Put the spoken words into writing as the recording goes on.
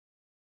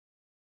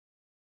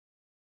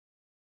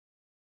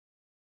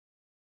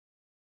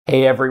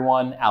Hey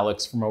everyone,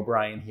 Alex from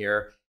O'Brien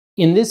here.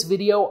 In this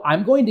video,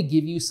 I'm going to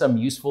give you some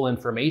useful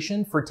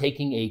information for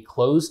taking a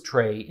closed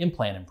tray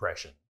implant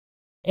impression.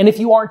 And if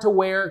you aren't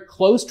aware,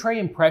 closed tray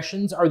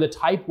impressions are the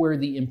type where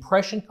the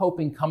impression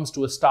coping comes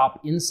to a stop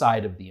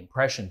inside of the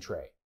impression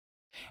tray.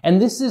 And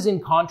this is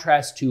in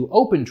contrast to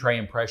open tray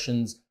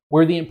impressions,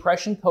 where the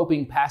impression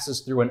coping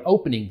passes through an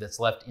opening that's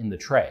left in the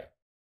tray.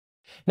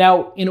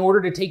 Now, in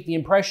order to take the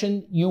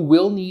impression, you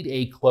will need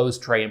a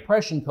closed tray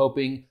impression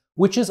coping,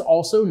 which is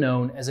also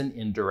known as an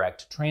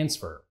indirect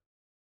transfer.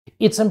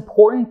 It's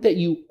important that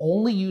you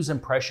only use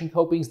impression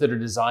copings that are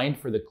designed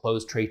for the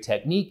closed tray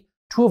technique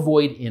to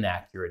avoid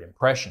inaccurate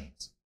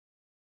impressions.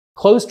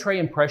 Closed tray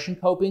impression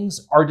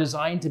copings are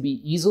designed to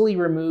be easily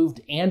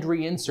removed and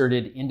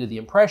reinserted into the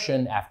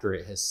impression after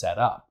it has set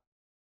up.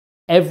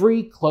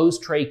 Every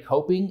closed tray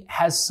coping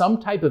has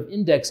some type of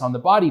index on the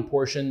body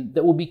portion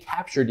that will be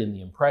captured in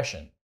the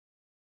impression.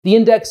 The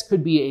index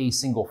could be a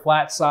single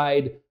flat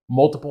side,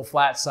 multiple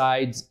flat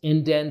sides,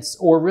 indents,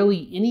 or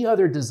really any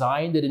other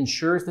design that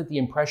ensures that the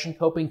impression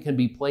coping can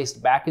be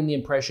placed back in the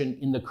impression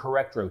in the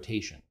correct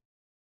rotation.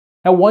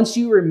 Now, once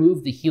you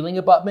remove the healing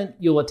abutment,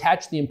 you'll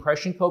attach the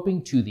impression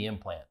coping to the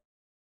implant.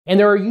 And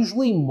there are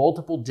usually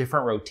multiple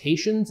different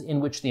rotations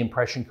in which the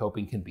impression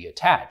coping can be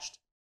attached.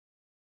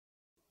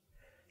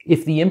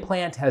 If the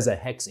implant has a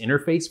hex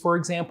interface, for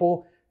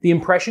example, the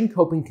impression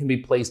coping can be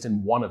placed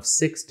in one of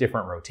 6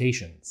 different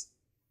rotations.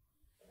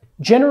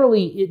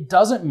 Generally, it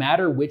doesn't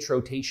matter which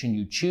rotation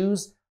you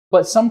choose,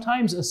 but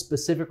sometimes a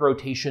specific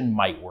rotation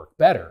might work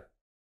better.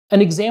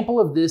 An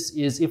example of this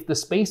is if the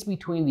space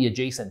between the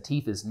adjacent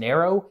teeth is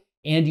narrow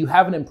and you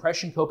have an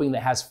impression coping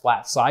that has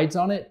flat sides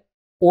on it,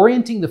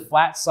 orienting the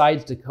flat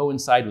sides to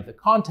coincide with the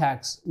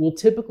contacts will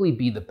typically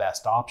be the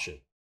best option.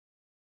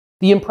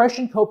 The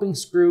impression coping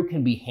screw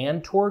can be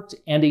hand torqued,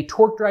 and a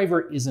torque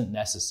driver isn't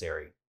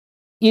necessary.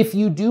 If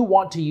you do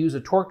want to use a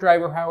torque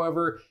driver,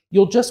 however,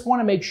 you'll just want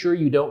to make sure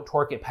you don't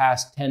torque it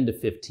past 10 to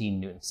 15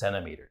 Newton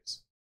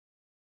centimeters.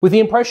 With the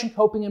impression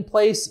coping in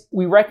place,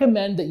 we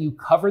recommend that you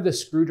cover the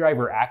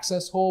screwdriver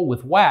access hole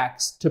with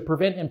wax to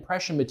prevent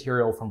impression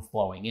material from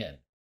flowing in.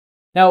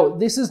 Now,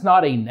 this is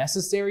not a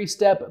necessary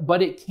step,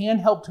 but it can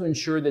help to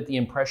ensure that the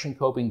impression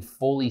coping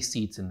fully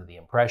seats into the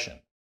impression.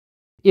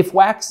 If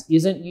wax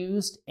isn't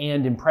used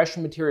and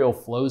impression material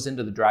flows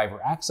into the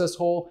driver access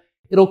hole,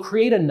 it'll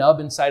create a nub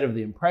inside of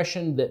the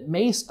impression that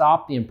may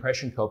stop the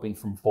impression coping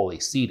from fully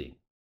seating.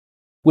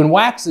 When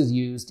wax is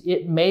used,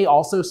 it may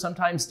also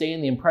sometimes stay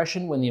in the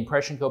impression when the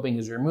impression coping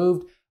is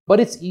removed, but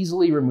it's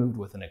easily removed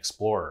with an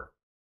Explorer.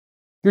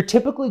 You're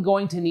typically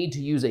going to need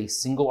to use a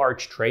single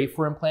arch tray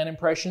for implant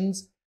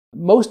impressions.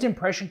 Most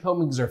impression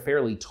copings are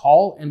fairly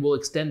tall and will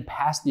extend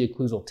past the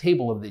occlusal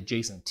table of the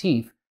adjacent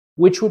teeth,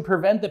 which would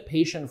prevent the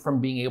patient from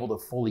being able to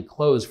fully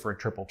close for a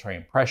triple tray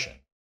impression.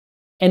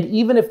 And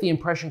even if the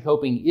impression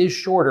coping is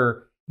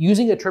shorter,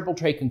 using a triple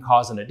tray can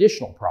cause an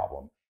additional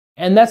problem.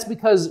 And that's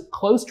because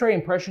closed tray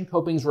impression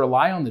copings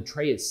rely on the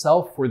tray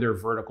itself for their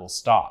vertical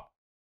stop.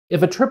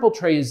 If a triple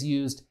tray is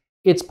used,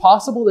 it's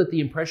possible that the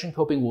impression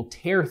coping will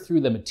tear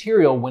through the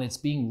material when it's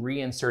being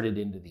reinserted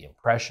into the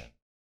impression.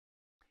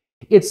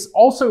 It's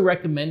also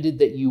recommended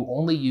that you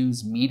only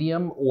use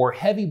medium or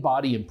heavy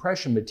body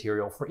impression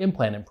material for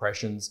implant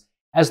impressions,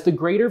 as the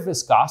greater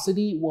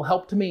viscosity will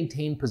help to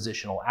maintain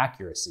positional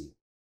accuracy.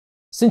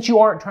 Since you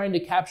aren't trying to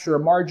capture a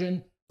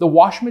margin, the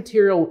wash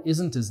material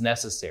isn't as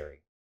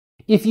necessary.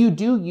 If you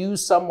do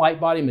use some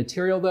light body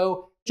material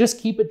though,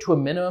 just keep it to a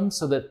minimum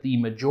so that the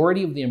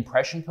majority of the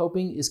impression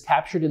coping is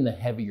captured in the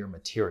heavier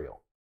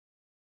material.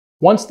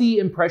 Once the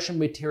impression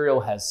material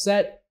has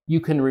set, you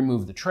can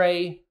remove the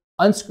tray,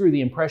 unscrew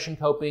the impression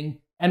coping,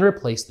 and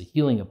replace the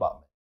healing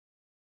abutment.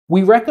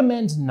 We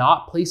recommend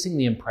not placing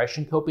the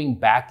impression coping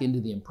back into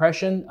the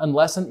impression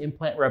unless an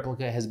implant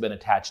replica has been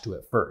attached to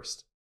it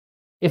first.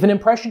 If an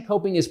impression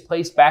coping is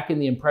placed back in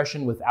the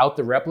impression without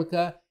the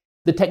replica,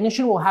 the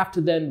technician will have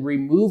to then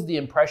remove the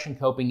impression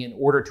coping in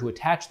order to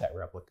attach that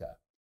replica.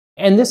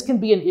 And this can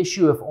be an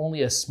issue if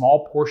only a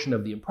small portion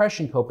of the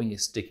impression coping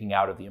is sticking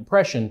out of the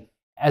impression,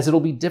 as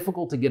it'll be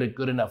difficult to get a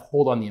good enough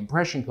hold on the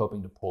impression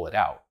coping to pull it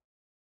out.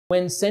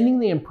 When sending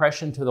the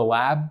impression to the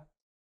lab,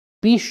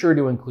 be sure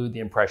to include the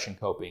impression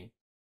coping.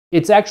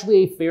 It's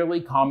actually a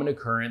fairly common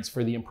occurrence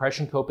for the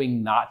impression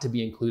coping not to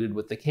be included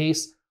with the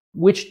case,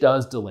 which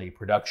does delay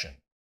production.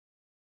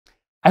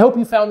 I hope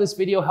you found this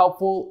video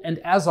helpful, and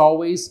as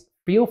always,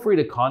 feel free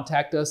to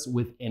contact us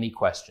with any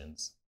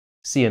questions.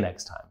 See you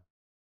next time.